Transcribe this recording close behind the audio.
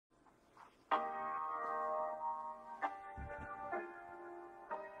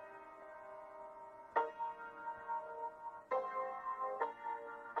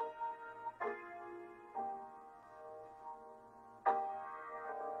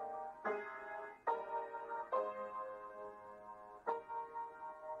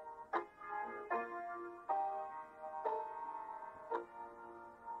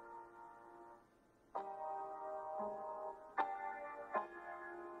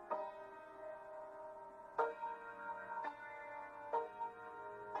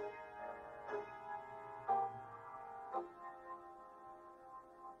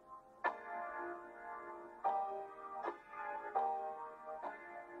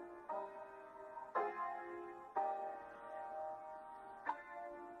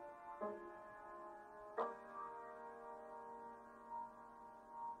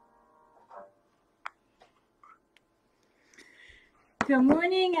Good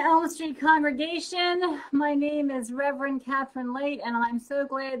morning, Elm Street congregation. My name is Reverend Catherine Late, and I'm so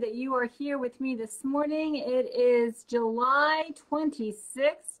glad that you are here with me this morning. It is July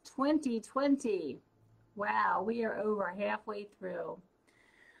 26, 2020. Wow, we are over halfway through.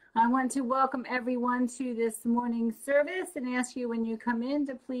 I want to welcome everyone to this morning's service and ask you when you come in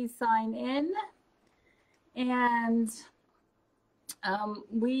to please sign in. And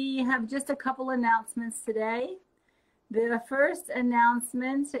we have just a couple announcements today. The first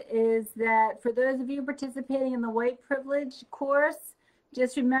announcement is that for those of you participating in the White Privilege course,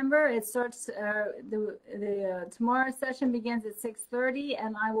 just remember it starts, tomorrow's session begins at 6:30,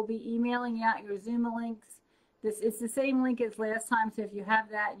 and I will be emailing out your Zoom links. It's the same link as last time, so if you have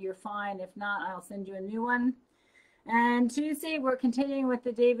that, you're fine. If not, I'll send you a new one. And Tuesday, we're continuing with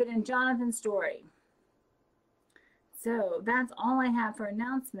the David and Jonathan story. So that's all I have for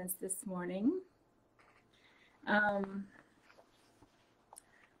announcements this morning.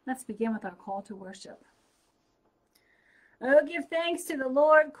 Let's begin with our call to worship. Oh, give thanks to the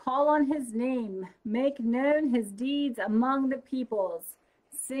Lord, call on his name, make known his deeds among the peoples.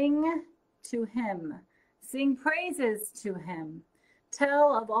 Sing to him, sing praises to him,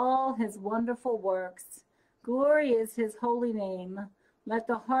 tell of all his wonderful works. Glory is his holy name. Let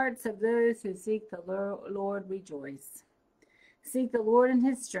the hearts of those who seek the Lord rejoice. Seek the Lord in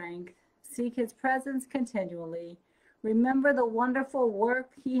his strength. Seek his presence continually. Remember the wonderful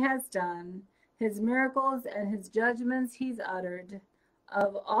work he has done, his miracles and his judgments he's uttered,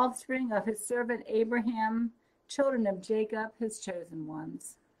 of offspring of his servant Abraham, children of Jacob, his chosen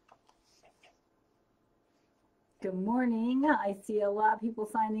ones. Good morning. I see a lot of people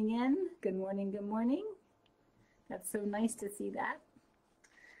signing in. Good morning, good morning. That's so nice to see that.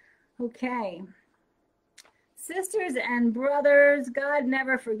 Okay. Sisters and brothers, God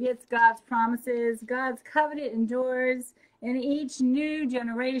never forgets God's promises. God's covenant endures in each new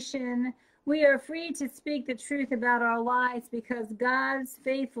generation. We are free to speak the truth about our lives because God's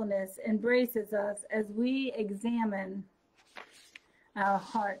faithfulness embraces us as we examine our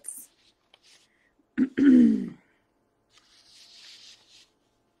hearts.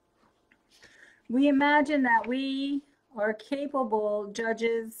 We imagine that we are capable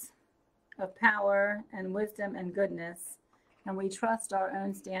judges of power and wisdom and goodness, and we trust our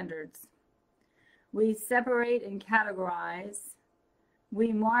own standards. We separate and categorize.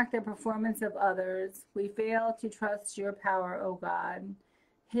 We mark the performance of others. We fail to trust your power, O God.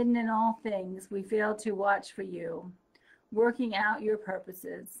 Hidden in all things, we fail to watch for you, working out your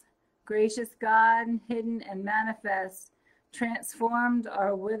purposes. Gracious God, hidden and manifest, transformed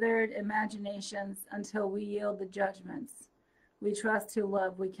our withered imaginations until we yield the judgments. We trust to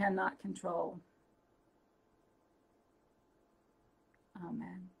love we cannot control.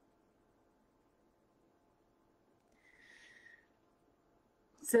 Amen.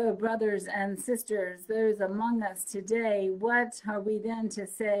 So, brothers and sisters, those among us today, what are we then to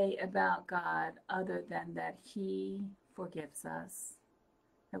say about God other than that he forgives us,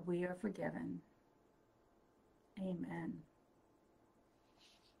 that we are forgiven? Amen.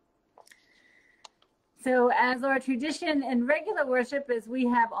 So as our tradition in regular worship is we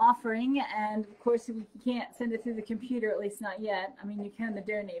have offering, and of course we can't send it through the computer, at least not yet. I mean, you can the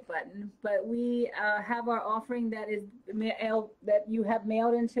donate button, but we have our offering that is that you have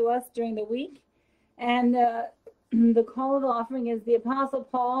mailed into us during the week. And the call of the offering is the Apostle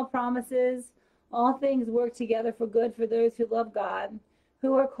Paul promises all things work together for good for those who love God,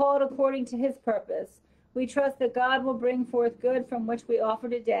 who are called according to his purpose. We trust that God will bring forth good from which we offer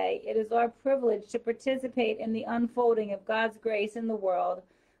today. It is our privilege to participate in the unfolding of God's grace in the world.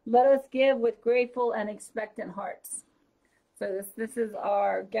 Let us give with grateful and expectant hearts. So this is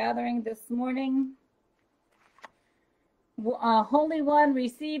our gathering this morning. Holy One,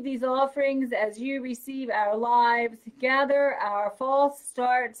 receive these offerings as you receive our lives. Gather our false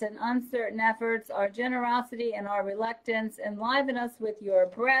starts and uncertain efforts, our generosity and our reluctance. Enliven us with your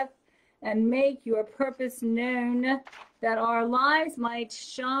breath, and make your purpose known, that our lives might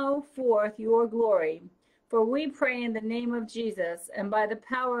show forth your glory. For we pray in the name of Jesus and by the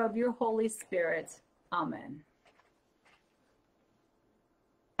power of your Holy Spirit. Amen.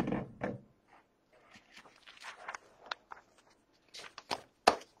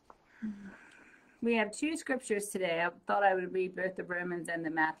 We have two scriptures today. I thought I would read both the Romans and the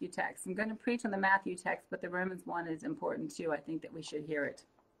Matthew text. I'm going to preach on the Matthew text, but the Romans one is important too. I think that we should hear it.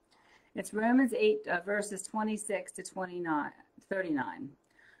 It's Romans 8, verses 26 to 39.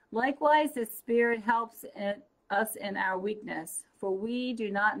 Likewise, the Spirit helps us in our weakness, for we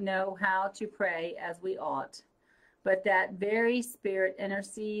do not know how to pray as we ought. But that very Spirit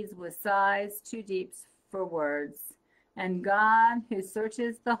intercedes with sighs too deep for words. And God, who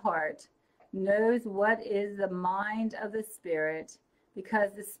searches the heart, knows what is the mind of the Spirit,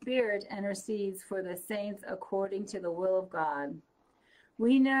 because the Spirit intercedes for the saints according to the will of God.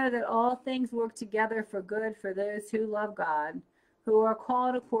 We know that all things work together for good for those who love God, who are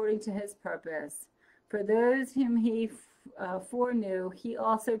called according to his purpose. For those whom he foreknew, he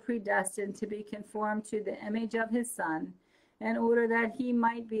also predestined to be conformed to the image of his Son, in order that he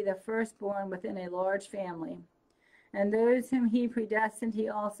might be the firstborn within a large family. And those whom he predestined, he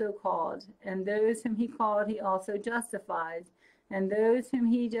also called. And those whom he called, he also justified. And those whom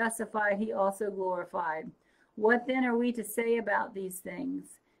he justified, he also glorified. What then are we to say about these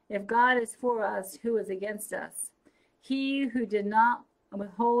things? If God is for us, who is against us? He who did not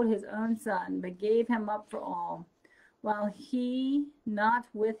withhold his own Son, but gave him up for all, while he not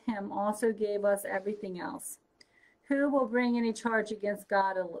with him also gave us everything else. Who will bring any charge against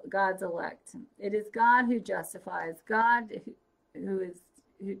God's elect? It is God who justifies, God who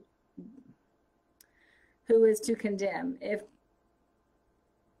is to condemn. If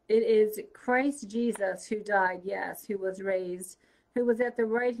it is Christ Jesus who died, yes, who was raised, who was at the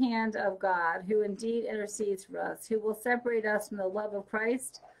right hand of God, who indeed intercedes for us, who will separate us from the love of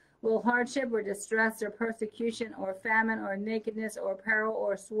Christ? Will hardship or distress or persecution or famine or nakedness or peril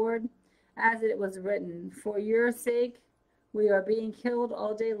or sword? As it was written, for your sake we are being killed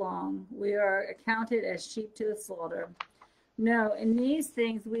all day long. We are accounted as sheep to the slaughter. No, in these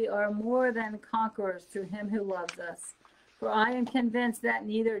things we are more than conquerors through him who loves us. For I am convinced that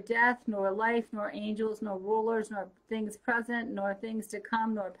neither death, nor life, nor angels, nor rulers, nor things present, nor things to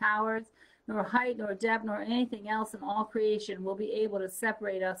come, nor powers, nor height, nor depth, nor anything else in all creation will be able to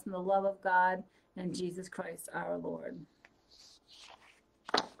separate us from the love of God and Jesus Christ our Lord.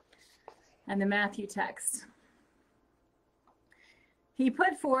 And the Matthew text. He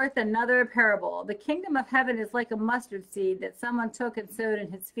put forth another parable. The kingdom of heaven is like a mustard seed that someone took and sowed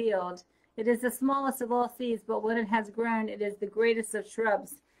in his field. It is the smallest of all seeds, but when it has grown, it is the greatest of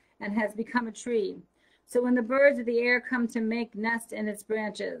shrubs and has become a tree. So when the birds of the air come to make nest in its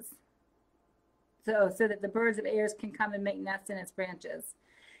branches, so that the birds of air can come and make nests in its branches.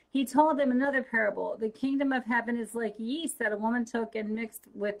 He told them another parable. The kingdom of heaven is like yeast that a woman took and mixed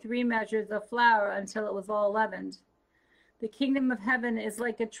with 3 measures of flour until it was all leavened. The kingdom of heaven is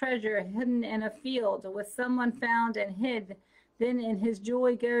like a treasure hidden in a field, which someone found and hid. Then in his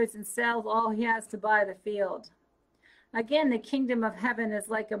joy goes and sells all he has to buy the field. Again, the kingdom of heaven is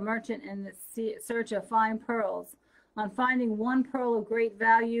like a merchant in the search of fine pearls. On finding one pearl of great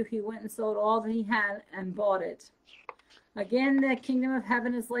value, he went and sold all that he had and bought it. Again, the kingdom of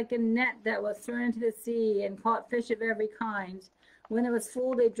heaven is like a net that was thrown into the sea and caught fish of every kind. When it was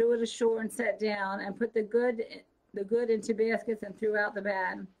full, they drew it ashore and sat down and put the good into baskets and threw out the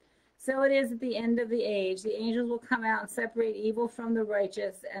bad. So it is at the end of the age. The angels will come out and separate evil from the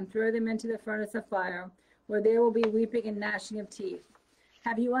righteous and throw them into the furnace of fire, where there will be weeping and gnashing of teeth.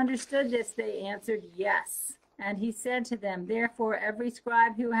 Have you understood this? They answered, yes. And he said to them, therefore, every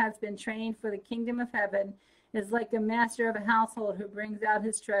scribe who has been trained for the kingdom of heaven is like a master of a household who brings out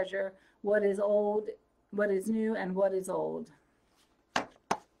his treasure, what is old, what is new, and what is old.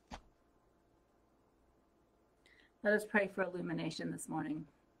 Let us pray for illumination this morning.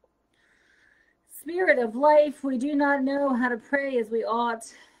 Spirit of life, we do not know how to pray as we ought.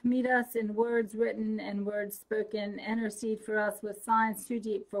 Meet us in words written and words spoken. Intercede for us with signs too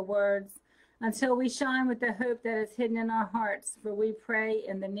deep for words, until we shine with the hope that is hidden in our hearts. For we pray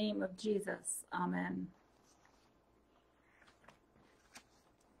in the name of Jesus. Amen.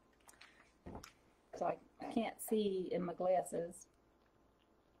 So I can't see in my glasses.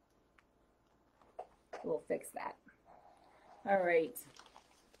 We'll fix that. All right.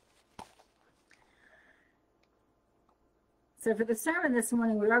 So for the sermon this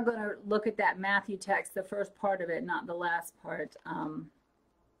morning, we are going to look at that Matthew text, the first part of it, not the last part.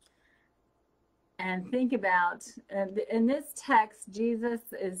 And think about, in this text, Jesus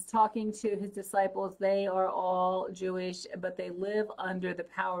is talking to his disciples. They are all Jewish, but they live under the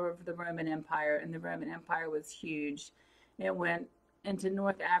power of the Roman Empire, and the Roman Empire was huge. It went into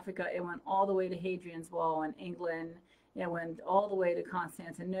North Africa. It went all the way to Hadrian's Wall in England. It went all the way to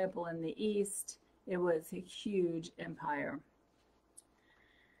Constantinople in the east. It was a huge empire.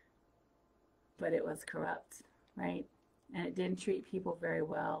 But it was corrupt, right? And it didn't treat people very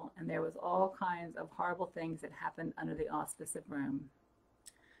well. And there was all kinds of horrible things that happened under the auspice of Rome.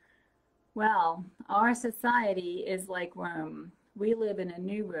 Well, our society is like Rome. We live in a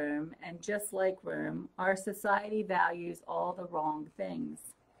new Rome, and just like Rome, our society values all the wrong things.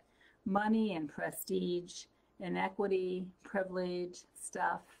 Money and prestige, inequity, privilege,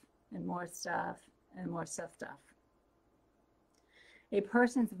 stuff, and more stuff, and more stuff. A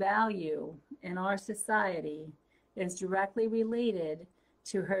person's value in our society is directly related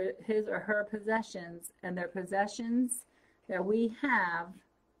to his or her possessions, and their possessions that we have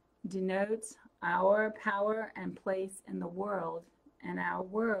denotes our power and place in the world, and our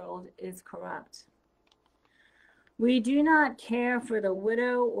world is corrupt. We do not care for the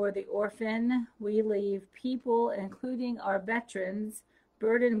widow or the orphan. We leave people, including our veterans,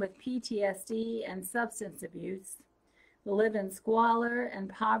 burdened with PTSD and substance abuse. They live in squalor and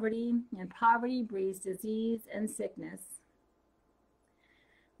poverty breeds disease and sickness.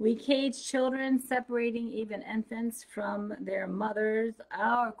 We cage children, separating even infants from their mothers.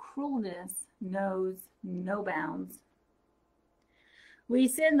 Our cruelness knows no bounds. We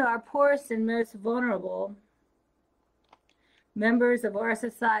send our poorest and most vulnerable members of our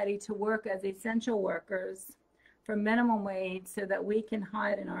society to work as essential workers for minimum wage so that we can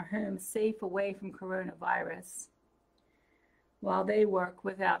hide in our homes safe away from coronavirus while they work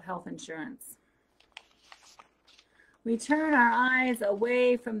without health insurance. We turn our eyes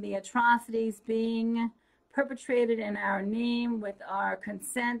away from the atrocities being perpetrated in our name with our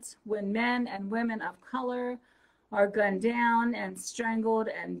consent when men and women of color are gunned down and strangled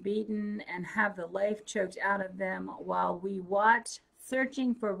and beaten and have the life choked out of them while we watch,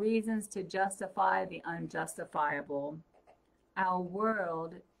 searching for reasons to justify the unjustifiable. Our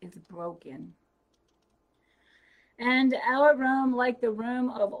world is broken. And our Rome, like the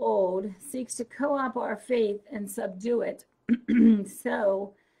Rome of old, seeks to co-opt our faith and subdue it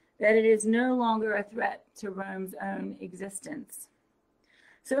so that it is no longer a threat to Rome's own existence.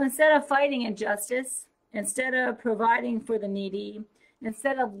 So instead of fighting injustice, instead of providing for the needy,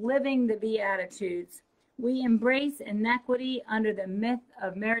 instead of living the Beatitudes, we embrace inequity under the myth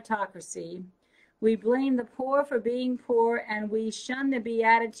of meritocracy. We blame the poor for being poor, and we shun the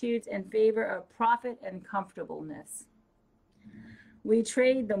Beatitudes in favor of profit and comfortableness. We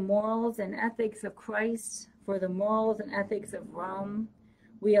trade the morals and ethics of Christ for the morals and ethics of Rome.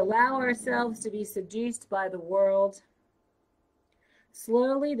 We allow ourselves to be seduced by the world.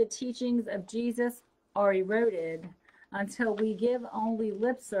 Slowly, the teachings of Jesus are eroded until we give only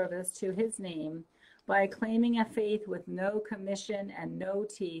lip service to his name by claiming a faith with no commission and no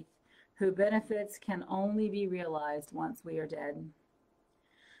teeth, whose benefits can only be realized once we are dead.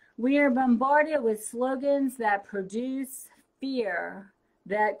 We are bombarded with slogans that produce fear,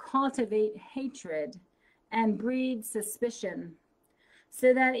 that cultivate hatred and breed suspicion,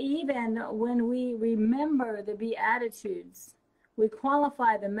 so that even when we remember the Beatitudes, we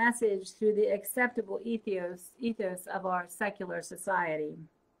qualify the message through the acceptable ethos of our secular society.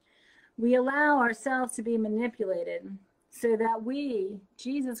 We allow ourselves to be manipulated so that we,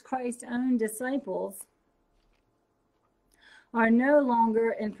 Jesus Christ's own disciples, are no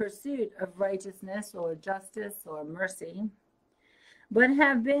longer in pursuit of righteousness or justice or mercy, but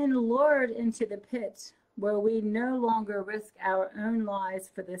have been lured into the pit where we no longer risk our own lives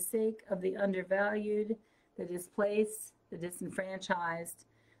for the sake of the undervalued, the displaced, the disenfranchised,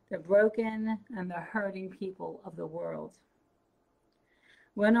 the broken, and the hurting people of the world.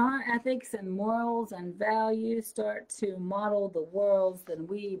 When our ethics and morals and values start to model the world's, then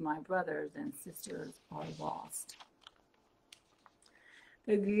we, my brothers and sisters, are lost.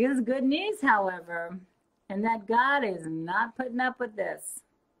 There is good news, however, and that God is not putting up with this.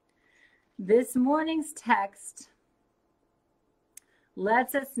 This morning's text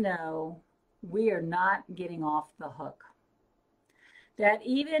lets us know we are not getting off the hook. That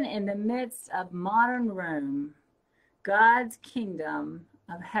even in the midst of modern Rome, God's kingdom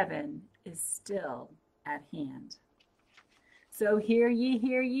of heaven is still at hand. So hear ye,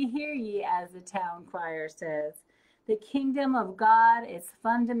 hear ye, hear ye, as the town crier says. The kingdom of God is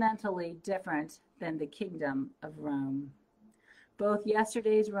fundamentally different than the kingdom of Rome. Both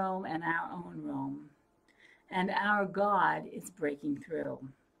yesterday's Rome and our own Rome. And our God is breaking through.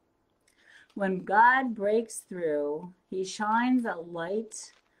 When God breaks through, he shines a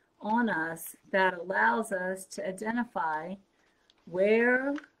light on us that allows us to identify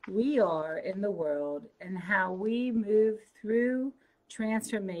where we are in the world and how we move through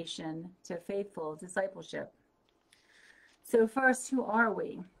transformation to faithful discipleship. So first, who are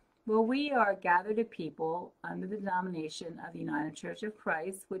we? Well, we are gathered of people under the denomination of the United Church of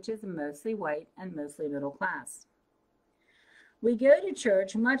Christ, which is mostly white and mostly middle class. We go to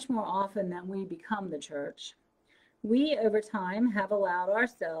church much more often than we become the church. We, over time, have allowed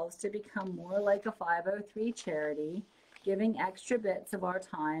ourselves to become more like a 503 charity, giving extra bits of our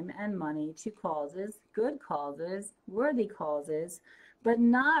time and money to causes, good causes, worthy causes, but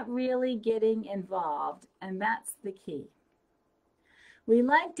not really getting involved, and that's the key. We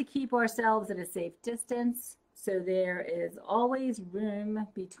like to keep ourselves at a safe distance so there is always room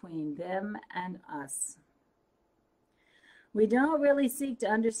between them and us. We don't really seek to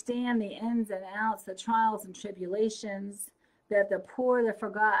understand the ins and outs, the trials and tribulations that the poor, the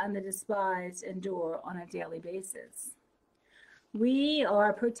forgotten, the despised endure on a daily basis. We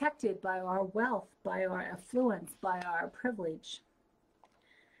are protected by our wealth, by our affluence, by our privilege.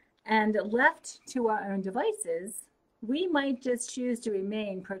 And left to our own devices, we might just choose to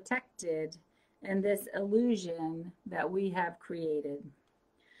remain protected in this illusion that we have created,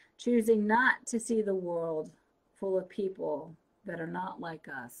 choosing not to see the world full of people that are not like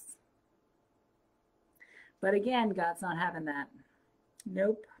us. But again, God's not having that.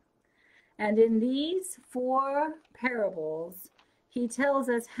 Nope. And in these 4 parables, he tells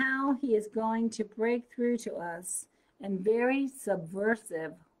us how he is going to break through to us in very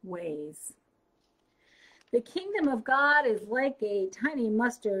subversive ways. The kingdom of God is like a tiny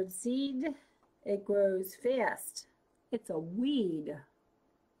mustard seed. It grows fast. It's a weed.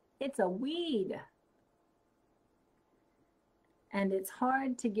 It's a weed. And it's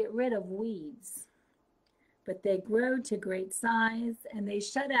hard to get rid of weeds. But they grow to great size, and they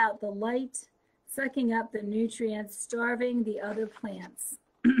shut out the light, sucking up the nutrients, starving the other plants.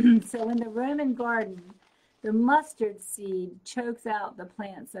 So in the Roman garden, the mustard seed chokes out the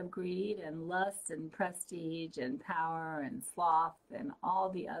plants of greed and lust and prestige and power and sloth and all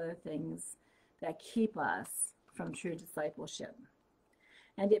the other things that keep us from true discipleship.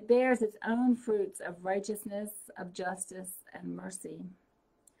 And it bears its own fruits of righteousness, of justice, and mercy.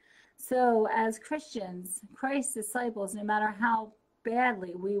 So as Christians, Christ's disciples, no matter how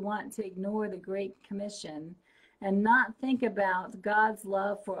badly we want to ignore the Great Commission and not think about God's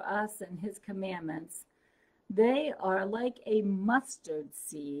love for us and his commandments, they are like a mustard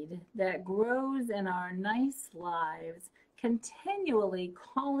seed that grows in our nice lives, continually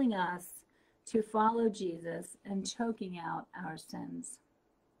calling us to follow Jesus and choking out our sins.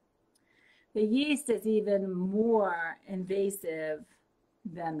 The yeast is even more invasive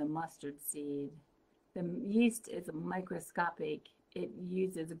than the mustard seed. The yeast is microscopic. It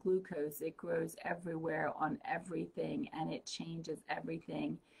uses glucose. It grows everywhere on everything, and it changes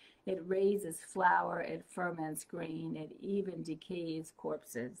everything. It raises flour. It ferments grain. It even decays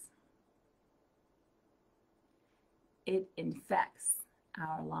corpses. It infects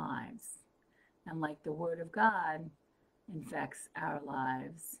our lives. And like the Word of God infects our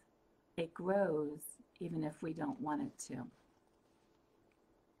lives, it grows even if we don't want it to.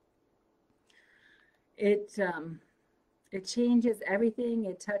 It changes everything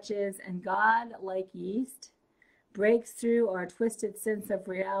it touches, and God, like yeast, breaks through our twisted sense of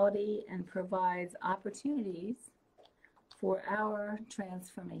reality and provides opportunities for our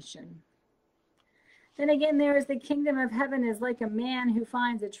transformation. Then again, there is the kingdom of heaven is like a man who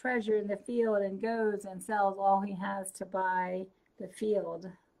finds a treasure in the field and goes and sells all he has to buy the field.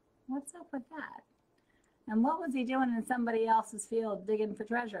 What's up with that? And what was he doing in somebody else's field digging for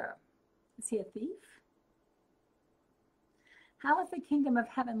treasure? Is he a thief? How is the kingdom of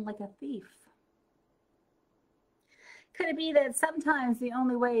heaven like a thief? Could it be that sometimes the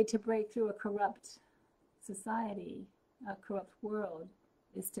only way to break through a corrupt society, a corrupt world,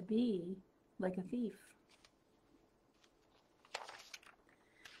 is to be like a thief?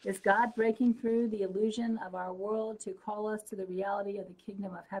 Is God breaking through the illusion of our world to call us to the reality of the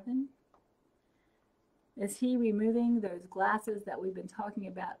kingdom of heaven? Is he removing those glasses that we've been talking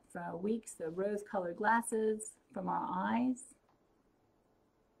about for weeks, the rose-colored glasses from our eyes?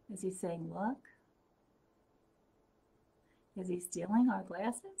 Is he saying, look? Is he stealing our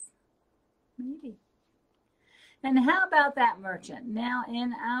glasses? Maybe. And how about that merchant? Now,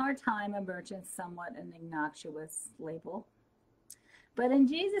 in our time, a merchant's somewhat an innocuous label. But in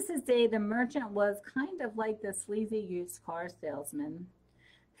Jesus' day, the merchant was kind of like the sleazy used car salesman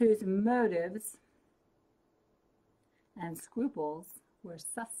whose motives and scruples were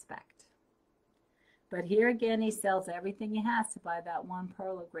suspect. But here again, he sells everything he has to buy that one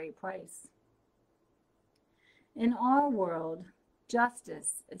pearl of great price. In our world,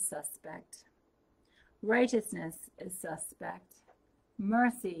 justice is suspect. Righteousness is suspect.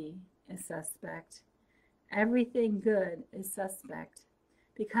 Mercy is suspect. Everything good is suspect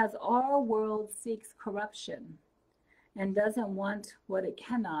because our world seeks corruption and doesn't want what it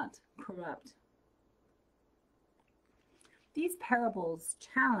cannot corrupt. These parables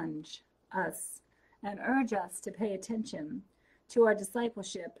challenge us and urge us to pay attention to our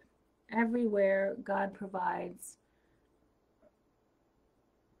discipleship everywhere God provides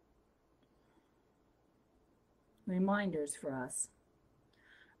reminders for us,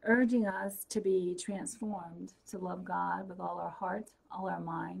 urging us to be transformed to love God with all our heart, all our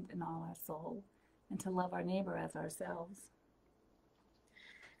mind, and all our soul, and to love our neighbor as ourselves.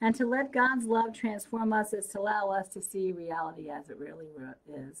 And to let God's love transform us is to allow us to see reality as it really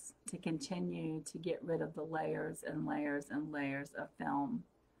is, to continue to get rid of the layers and layers and layers of film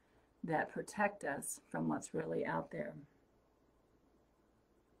that protect us from what's really out there.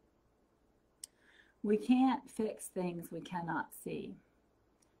 We can't fix things we cannot see.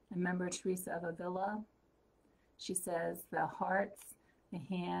 Remember Teresa of Avila? She says, the hearts, the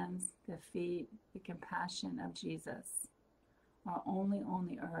hands, the feet, the compassion of Jesus are only on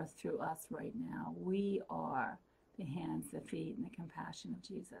the earth through us right now. We are the hands, the feet, and the compassion of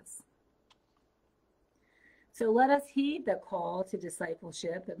Jesus. So let us heed the call to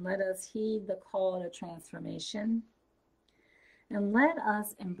discipleship, and let us heed the call to transformation. And let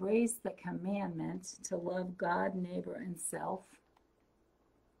us embrace the commandment to love God, neighbor, and self,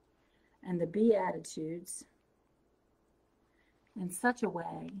 and the Beatitudes in such a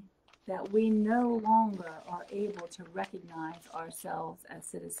way that we no longer are able to recognize ourselves as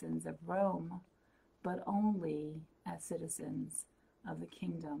citizens of Rome, but only as citizens of the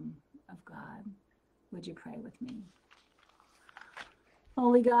kingdom of God. Would you pray with me?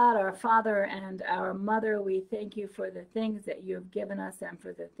 Holy God, our Father and our Mother, we thank you for the things that you have given us and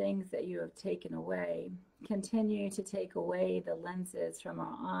for the things that you have taken away. Continue to take away the lenses from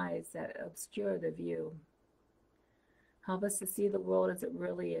our eyes that obscure the view. Help us to see the world as it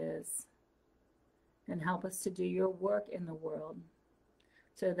really is, and help us to do your work in the world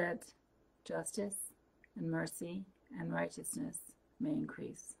so that justice and mercy and righteousness may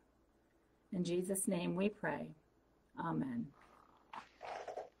increase. In Jesus' name we pray. Amen.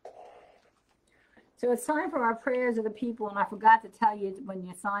 So it's time for our prayers of the people, and I forgot to tell you when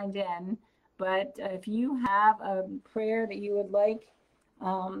you signed in, but if you have a prayer that you would like,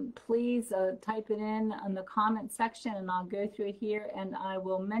 please type it in the comment section, and I'll go through it here, and I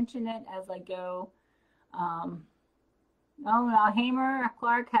will mention it as I go. Now Hamer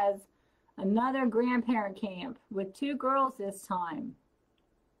Clark has another grandparent camp with 2 girls this time.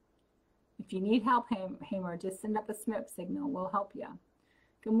 If you need help, Hamer, just send up a smoke signal. We'll help you.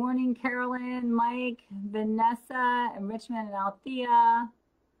 Good morning, Carolyn, Mike, Vanessa, and Richmond and Althea.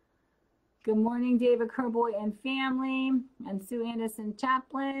 Good morning, David Kerboy and family, and Sue Anderson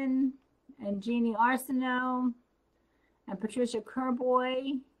Chaplin, and Jeannie Arsenault, and Patricia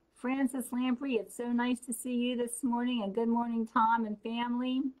Kerboy, Francis Lamprey. It's so nice to see you this morning, and good morning, Tom and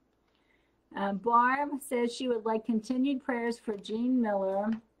family. Barb says she would like continued prayers for Jean Miller.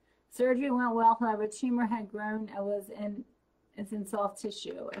 Surgery went well, however, tumor had grown and it's in soft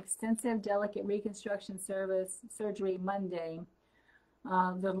tissue. Extensive, delicate reconstruction surgery Monday.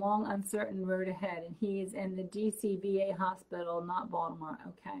 The long, uncertain road ahead, and he's in the DC VA hospital, not Baltimore.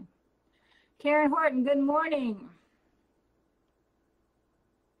 Okay. Karen Horton, good morning.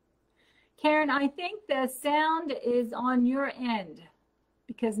 Karen, I think the sound is on your end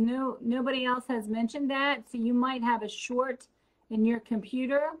because nobody else has mentioned that, so you might have a short in your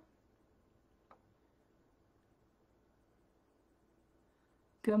computer.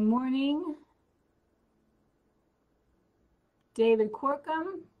 Good morning. David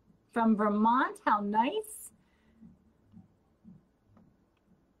Corkum from Vermont. How nice.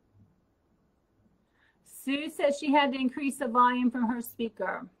 Sue says she had to increase the volume from her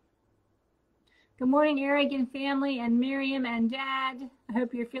speaker. Good morning, Eric and family, and Miriam and Dad. I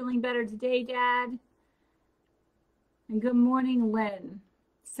hope you're feeling better today, Dad. And good morning, Lynn.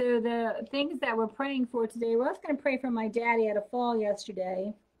 So the things that we're praying for today, we're also going to pray for my dad. He had a fall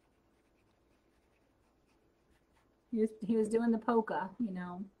yesterday. He was doing the polka, you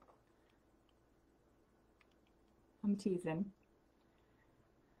know. I'm teasing.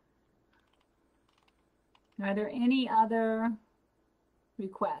 Are there any other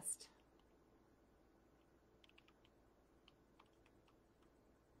requests?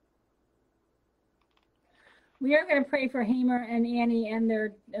 We are going to pray for Hamer and Annie and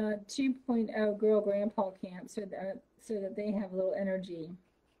their 2.0 Girl Grandpa Camp so that they have a little energy.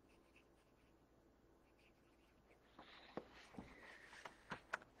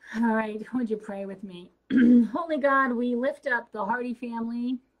 All right, would you pray with me? Holy God, we lift up the Hardy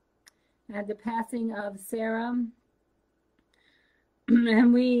family at the passing of Sarah.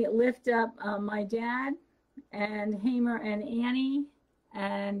 And we lift up my dad and Hamer and Annie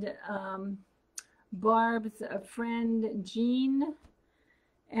and Barb's friend Jean,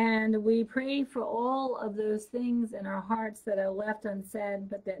 and we pray for all of those things in our hearts that are left unsaid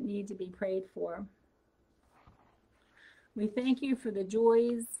but that need to be prayed for. We thank you for the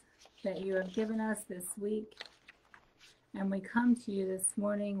joys that you have given us this week, and we come to you this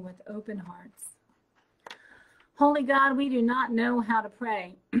morning with open hearts. Holy God, we do not know how to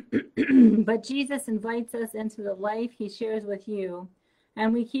pray, but Jesus invites us into the life he shares with you,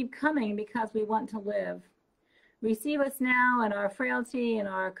 and we keep coming because we want to live. Receive us now in our frailty and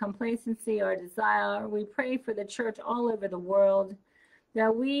our complacency, our desire. We pray for the church all over the world,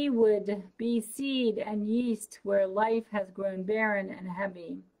 that we would be seed and yeast where life has grown barren and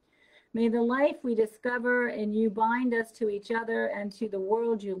heavy. May the life we discover in you bind us to each other and to the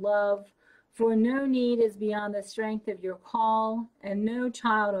world you love, for no need is beyond the strength of your call, and no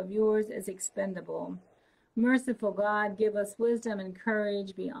child of yours is expendable. Merciful God, give us wisdom and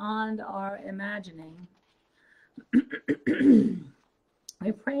courage beyond our imagining.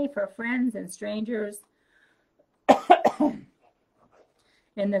 We pray for friends and strangers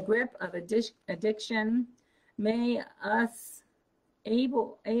in the grip of addiction. May us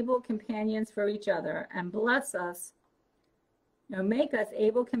able companions for each other, and bless us. Make us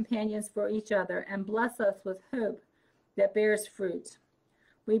able companions for each other, and bless us with hope that bears fruit.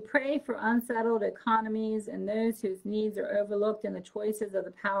 We pray for unsettled economies and those whose needs are overlooked in the choices of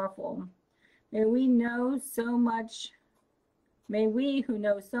the powerful. May we who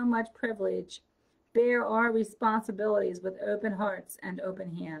know so much privilege bear our responsibilities with open hearts and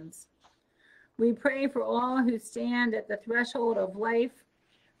open hands. We pray for all who stand at the threshold of life,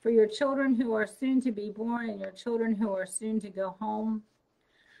 for your children who are soon to be born and your children who are soon to go home.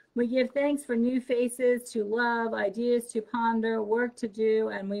 We give thanks for new faces to love, ideas to ponder, work to do,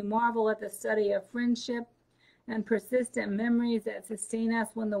 and we marvel at the study of friendship and persistent memories that sustain us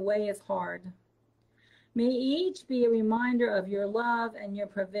when the way is hard. May each be a reminder of your love and your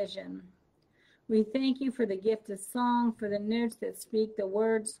provision. We thank you for the gift of song, for the notes that speak the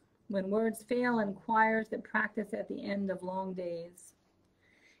words when words fail, and choirs that practice at the end of long days.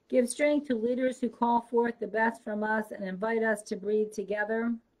 Give strength to leaders who call forth the best from us and invite us to breathe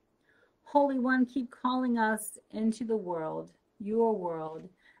together. Holy One, keep calling us into the world, your world,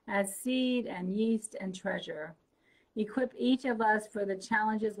 as seed and yeast and treasure. Equip each of us for the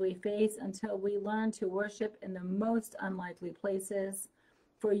challenges we face until we learn to worship in the most unlikely places.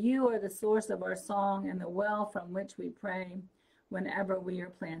 For you are the source of our song and the well from which we pray whenever we are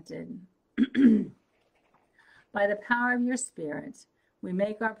planted. By the power of your Spirit, we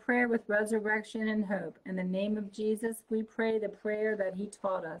make our prayer with resurrection and hope. In the name of Jesus, we pray the prayer that he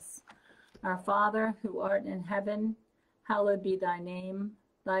taught us. Our Father, who art in heaven, hallowed be thy name.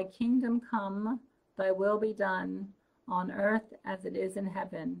 Thy kingdom come, thy will be done, on earth as it is in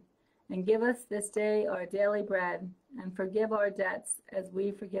heaven. And give us this day our daily bread, and forgive our debts as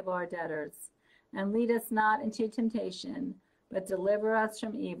we forgive our debtors. And lead us not into temptation, but deliver us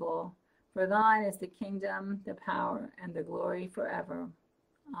from evil. For thine is the kingdom, the power, and the glory forever.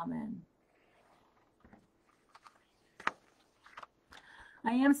 Amen.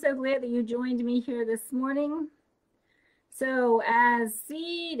 I am so glad that you joined me here this morning. So, as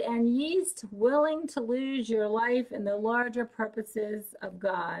seed and yeast willing to lose your life in the larger purposes of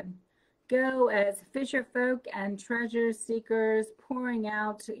God, go as fisher folk and treasure seekers, pouring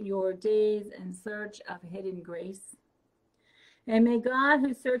out your days in search of hidden grace. And may God,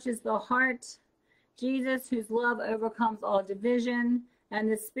 who searches the heart, Jesus, whose love overcomes all division, and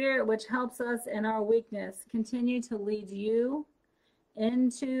the Spirit which helps us in our weakness, continue to lead you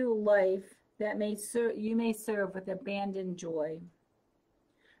into life that you may serve with abandoned joy.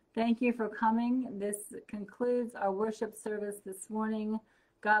 Thank you for coming. This concludes our worship service this morning.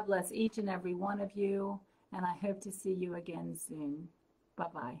 God bless each and every one of you, and I hope to see you again soon.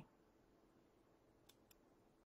 Bye-bye.